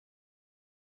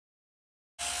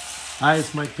Hi,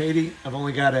 it's Mike Patey. I've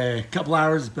only got a couple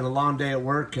hours. It's been a long day at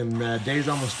work and day's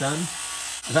almost done.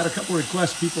 I've had a couple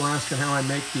requests, people asking how I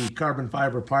make the carbon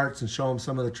fiber parts and show them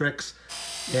some of the tricks.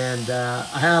 And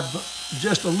I have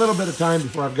just a little bit of time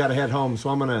before I've got to head home.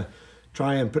 So I'm gonna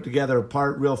try and put together a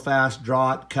part real fast,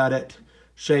 draw it, cut it,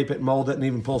 shape it, mold it, and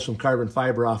even pull some carbon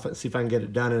fiber off it, see if I can get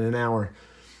it done in an hour.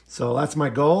 So that's my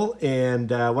goal.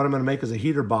 And what I'm gonna make is a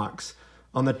heater box.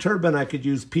 On the turbine, I could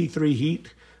use P3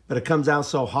 heat, but it comes out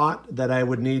so hot that I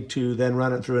would need to then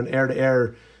run it through an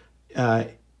air-to-air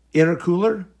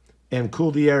intercooler and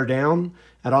cool the air down.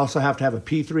 I'd also have to have a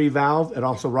P3 valve. It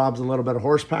also robs a little bit of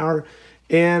horsepower.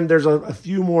 And there's a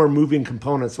few more moving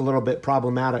components, a little bit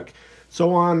problematic.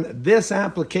 So on this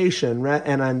application,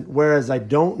 whereas I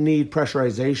don't need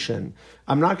pressurization,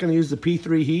 I'm not gonna use the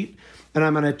P3 heat, and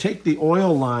I'm gonna take the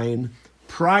oil line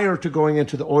prior to going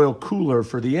into the oil cooler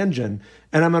for the engine,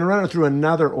 and I'm gonna run it through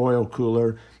another oil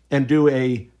cooler and do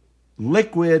a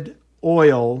liquid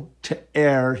oil to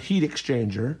air heat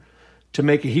exchanger to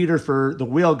make a heater for the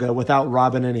Wilga without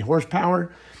robbing any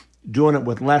horsepower, doing it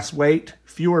with less weight,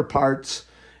 fewer parts.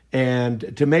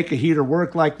 And to make a heater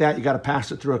work like that, you got to pass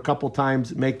it through a couple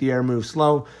times, make the air move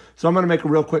slow. So I'm going to make a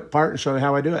real quick part and show you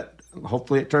how I do it.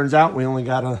 Hopefully it turns out. We only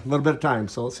got a little bit of time,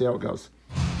 so let's see how it goes.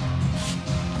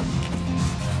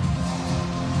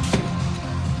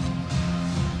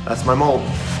 That's my mold.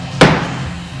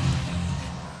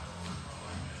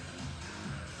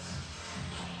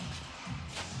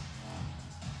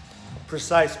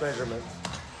 Precise measurements.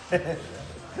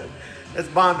 It's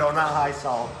Bondo, not high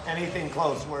salt. Anything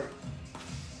close works.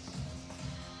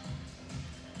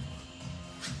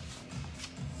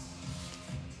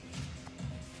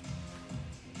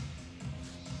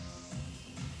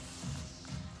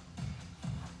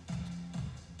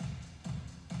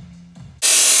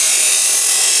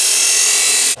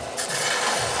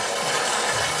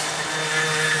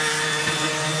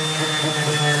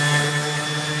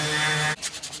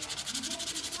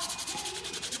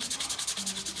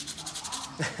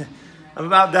 I'm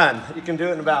about done. You can do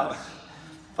it in about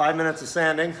 5 minutes of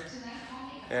sanding.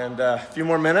 And a few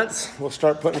more minutes, we'll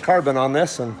start putting carbon on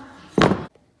this. And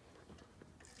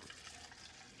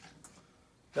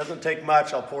doesn't take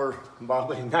much. I'll pour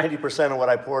probably 90% of what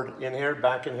I poured in here,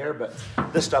 back in here, but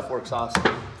this stuff works awesome.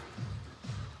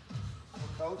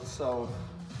 So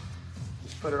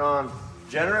just put it on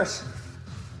generous,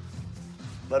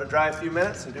 let it dry a few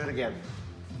minutes and do it again.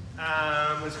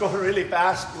 It's going really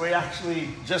fast. We actually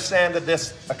just sanded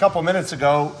this a couple minutes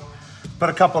ago, put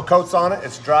a couple of coats on it.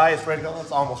 It's dry, it's ready to go.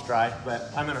 It's almost dry, but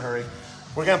I'm in a hurry.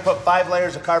 We're gonna put 5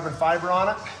 layers of carbon fiber on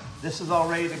it. This is all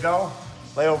ready to go.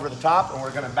 Lay over the top and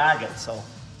we're gonna bag it, so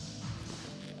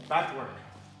back to work.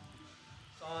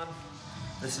 It's on.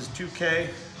 This is 2K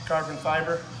carbon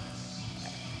fiber.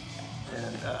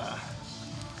 And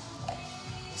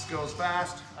this goes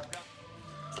fast.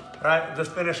 All right,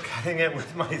 just finished cutting it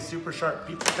with my super sharp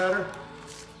pizza cutter.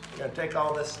 I'm gonna take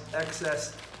all this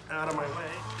excess out of my way.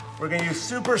 We're gonna use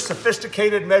super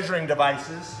sophisticated measuring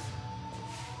devices.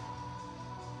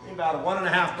 About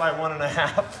 1.5 by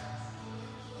 1.5.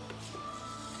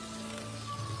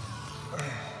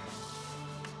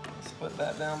 Let's put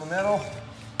that down the middle.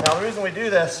 Now the reason we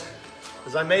do this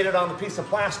is I made it on the piece of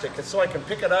plastic. It's so I can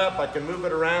pick it up, I can move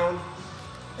it around,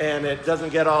 and it doesn't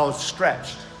get all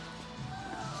stretched.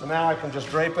 So now I can just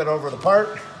drape it over the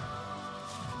part.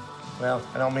 Well,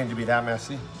 I don't mean to be that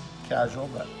messy, casual,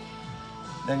 but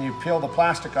then you peel the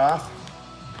plastic off.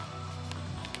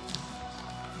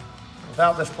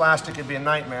 Without this plastic, it'd be a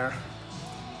nightmare.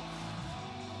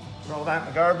 Throw that in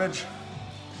the garbage,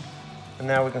 and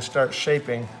now we can start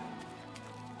shaping.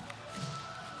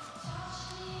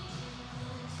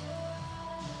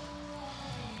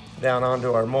 Down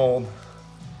onto our mold.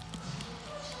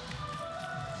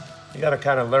 You got to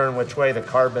kind of learn which way the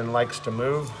carbon likes to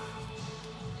move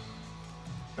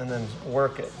and then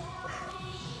work it.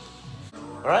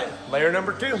 All right, layer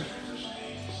number 2.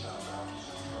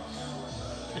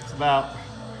 It's about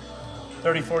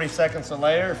 30-40 seconds a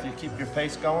layer if you keep your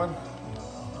pace going.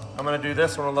 I'm going to do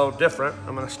this one a little different.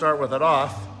 I'm going to start with it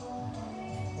off.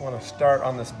 I want to start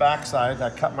on this back side. I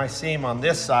cut my seam on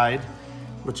this side,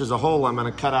 which is a hole I'm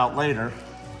going to cut out later.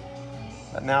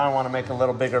 But now I want to make a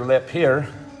little bigger lip here.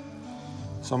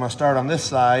 So I'm gonna start on this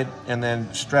side and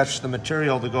then stretch the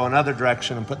material to go another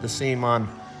direction and put the seam on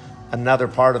another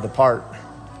part of the part.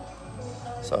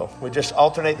 So we just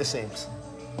alternate the seams.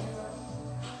 A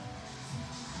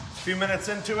few minutes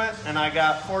into it and I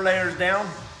got 4 layers down.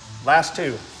 Last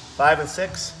 2, 5 and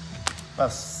 6.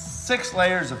 About 6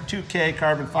 layers of 2K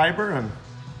carbon fiber and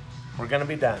we're gonna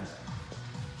be done.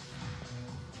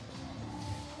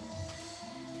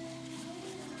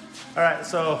 All right,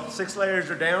 so 6 layers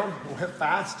are down, went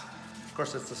fast. Of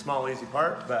course, it's the small, easy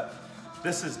part, but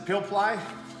this is peel ply,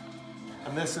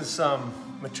 and this is some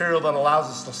material that allows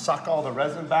us to suck all the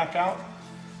resin back out.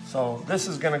 So this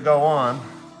is gonna go on,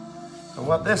 and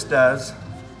what this does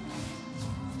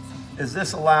is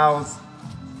this allows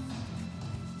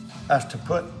us to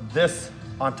put this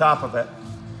on top of it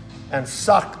and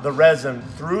suck the resin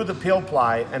through the peel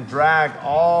ply and drag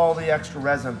all the extra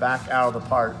resin back out of the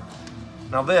part.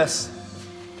 Now this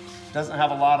doesn't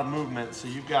have a lot of movement, so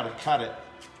you've got to cut it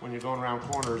when you're going around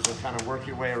corners and kind of work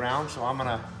your way around. So I'm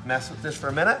gonna mess with this for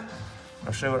a minute.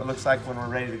 I'll show you what it looks like when we're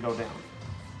ready to go down.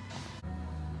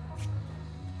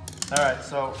 All right,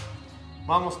 so I'm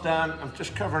almost done. I'm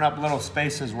just covering up little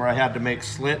spaces where I had to make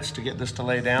slits to get this to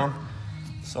lay down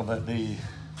so that the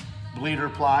bleeder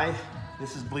ply,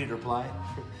 this is bleeder ply.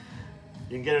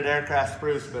 You can get it aircraft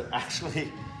spruce, but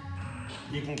actually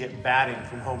you can get batting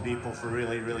from Home Depot for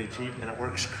really, really cheap, and it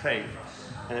works great.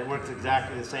 And it works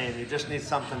exactly the same. You just need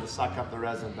something to suck up the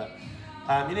resin. But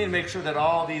you need to make sure that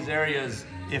all these areas,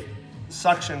 if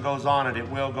suction goes on it, it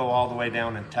will go all the way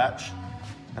down and touch.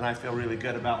 And I feel really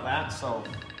good about that. So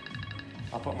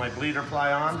I'll put my bleeder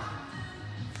ply on.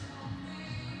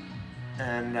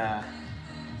 And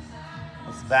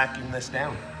let's vacuum this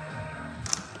down.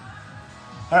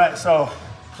 All right, so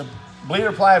the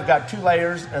bleeder ply, I've got 2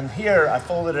 layers, and here I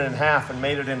folded it in half and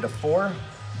made it into 4.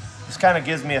 This kind of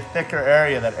gives me a thicker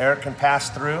area that air can pass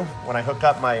through when I hook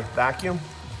up my vacuum.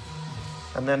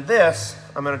 And then this,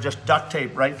 I'm gonna just duct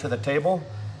tape right to the table,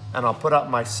 and I'll put up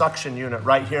my suction unit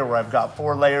right here where I've got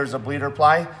 4 layers of bleeder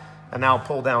ply, and now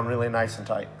pull down really nice and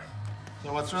tight.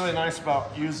 So what's really nice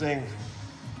about using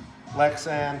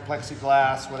Lexan,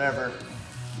 plexiglass, whatever,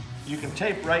 you can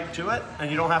tape right to it,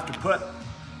 and you don't have to put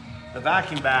the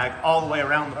vacuum bag all the way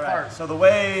around the part. So the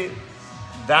way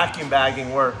vacuum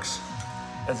bagging works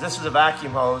is this is a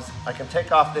vacuum hose. I can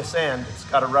take off this end. It's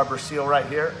got a rubber seal right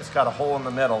here. It's got a hole in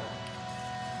the middle.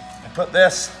 I put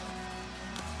this,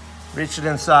 reach it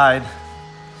inside,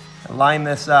 and line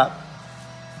this up,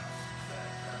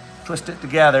 twist it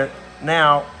together.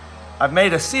 Now, I've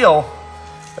made a seal,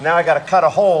 but now I gotta cut a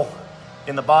hole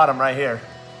in the bottom right here.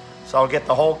 So I'll get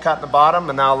the hole cut in the bottom,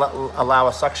 and now I'll allow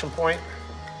a suction point.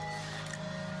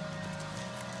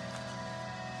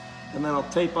 And then I'll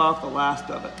tape off the last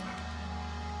of it.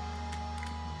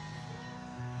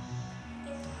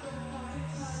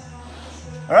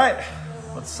 All right,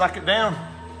 let's suck it down.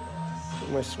 Put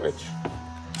my switch.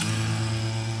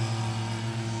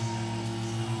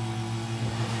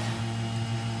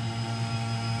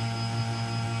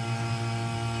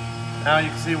 Now you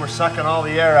can see we're sucking all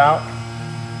the air out.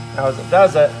 Now as it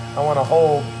does it, I want to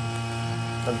hold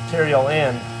the material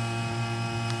in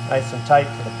nice and tight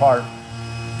to the part.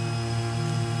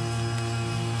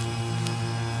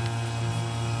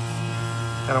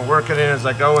 Kind of work it in as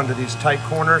I go into these tight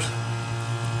corners.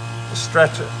 Just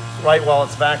stretch it right while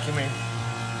it's vacuuming.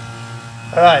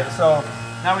 All right, so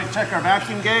now we check our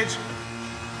vacuum gauge.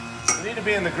 We need to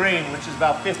be in the green, which is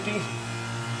about 50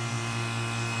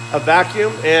 of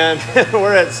vacuum, and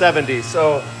we're at 70.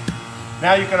 So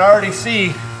now you can already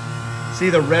see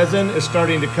the resin is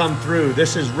starting to come through.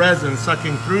 This is resin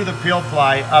sucking through the peel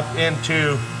ply up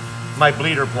into my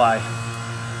bleeder ply.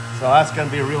 So that's gonna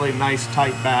be a really nice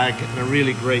tight bag and a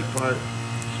really great part.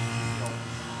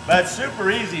 But it's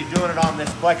super easy doing it on this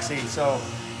plexi. So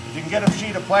if you can get a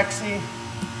sheet of plexi,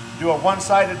 do a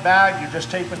one-sided bag, you're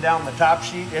just taping down the top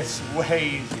sheet, it's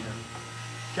way easier.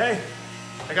 Okay,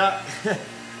 I got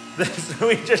this,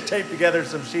 we just taped together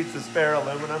some sheets of spare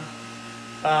aluminum.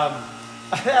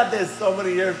 I had this so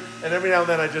many years, and every now and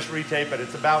then I just retape it.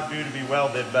 It's about due to be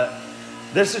welded, but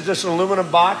this is just an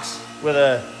aluminum box with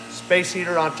a space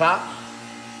heater on top,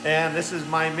 and this is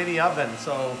my mini oven.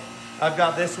 So I've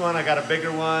got this one, I got a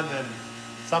bigger one, and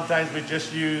sometimes we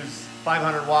just use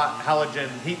 500-watt halogen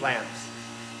heat lamps.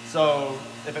 So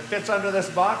if it fits under this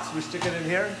box, we stick it in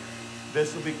here.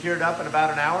 This will be cured up in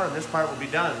about an hour, and this part will be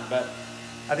done. But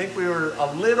I think we were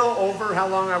a little over how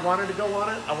long I wanted to go on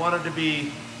it. I wanted to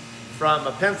be from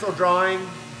a pencil drawing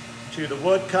to the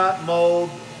wood cut, mold,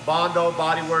 Bondo,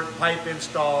 bodywork, pipe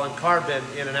install, and carbon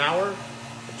in an hour.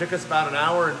 It took us about an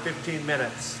hour and 15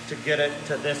 minutes to get it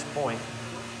to this point.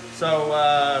 So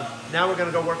now we're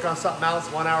gonna go work on something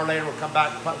else. 1 hour later, we'll come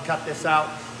back, cut this out,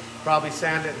 probably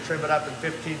sand it and trim it up in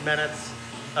 15 minutes.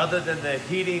 Other than the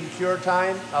heating cure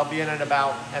time, I'll be in it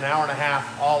about an hour and a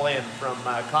half all in from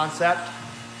concept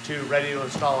to ready to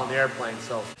install on the airplane.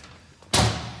 So.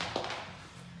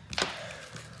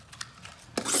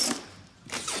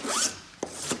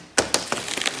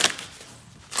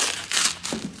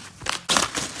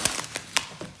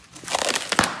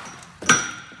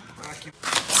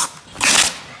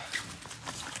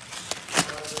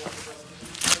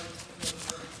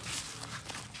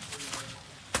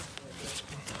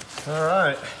 All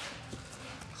right,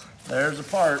 there's a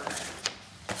part.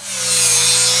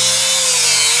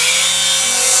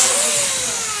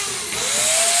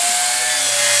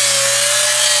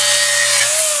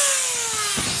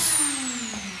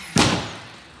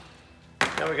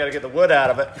 Now we got to get the wood out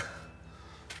of it.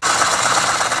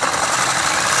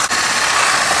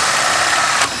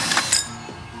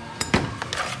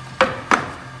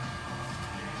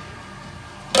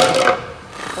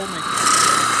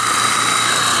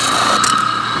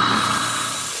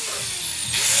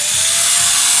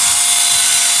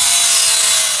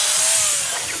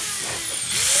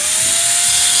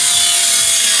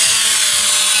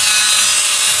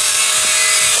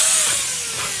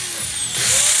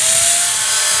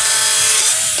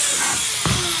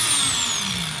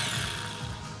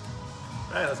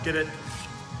 All right, let's get it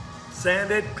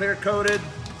sanded, clear coated,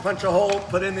 punch a hole,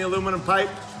 put in the aluminum pipe.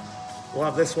 We'll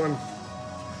have this one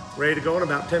ready to go in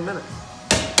about 10 minutes.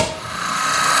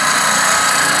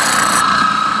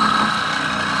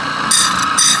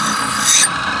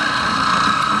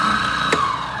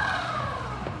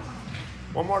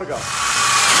 One more to go.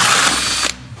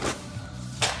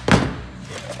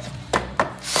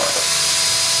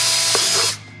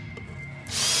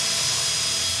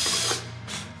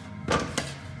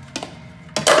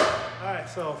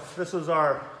 So this is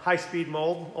our high-speed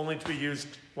mold, only to be used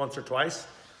once or twice.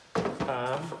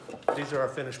 These are our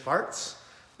finished parts.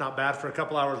 Not bad for a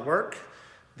couple hours work.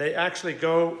 They actually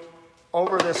go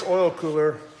over this oil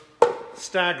cooler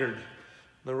staggered.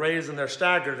 The reason they're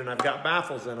staggered, and I've got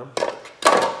baffles in them,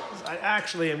 is I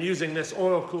actually am using this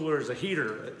oil cooler as a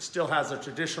heater. It still has a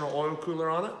traditional oil cooler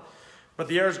on it, but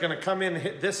the air is going to come in,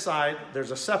 hit this side.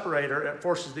 There's a separator. It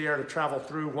forces the air to travel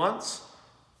through once,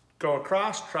 go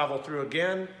across, travel through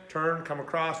again, turn, come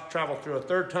across, travel through a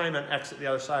third time, and exit the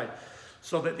other side.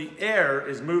 So that the air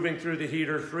is moving through the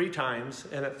heater 3 times,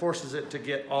 and it forces it to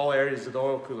get all areas of the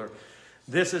oil cooler.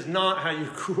 This is not how you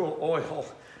cool oil,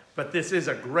 but this is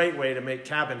a great way to make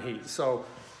cabin heat. So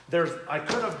I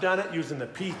could have done it using the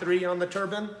P3 on the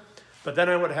turbine, but then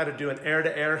I would have had to do an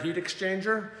air-to-air heat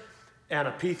exchanger and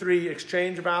a P3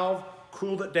 exchange valve,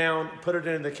 cooled it down, put it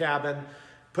into the cabin,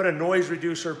 put a noise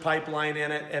reducer pipeline in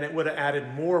it, and it would have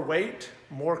added more weight,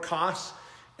 more costs,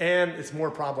 and it's more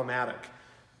problematic.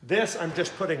 This, I'm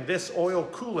just putting this oil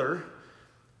cooler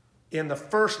in the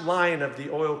first line of the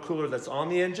oil cooler that's on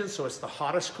the engine, so it's the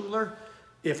hottest cooler.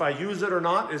 If I use it or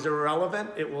not is irrelevant.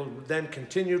 It will then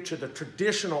continue to the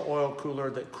traditional oil cooler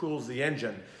that cools the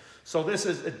engine. So this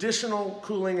is additional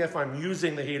cooling if I'm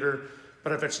using the heater,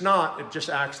 but if it's not, it just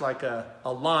acts like a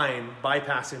line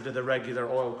bypassing to the regular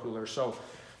oil cooler. So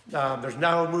there's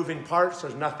no moving parts,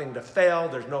 there's nothing to fail,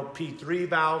 there's no P3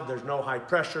 valve, there's no high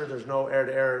pressure, there's no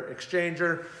air-to-air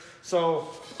exchanger. So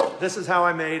this is how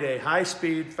I made a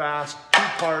high-speed, fast, 2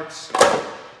 parts.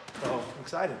 So I'm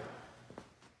excited.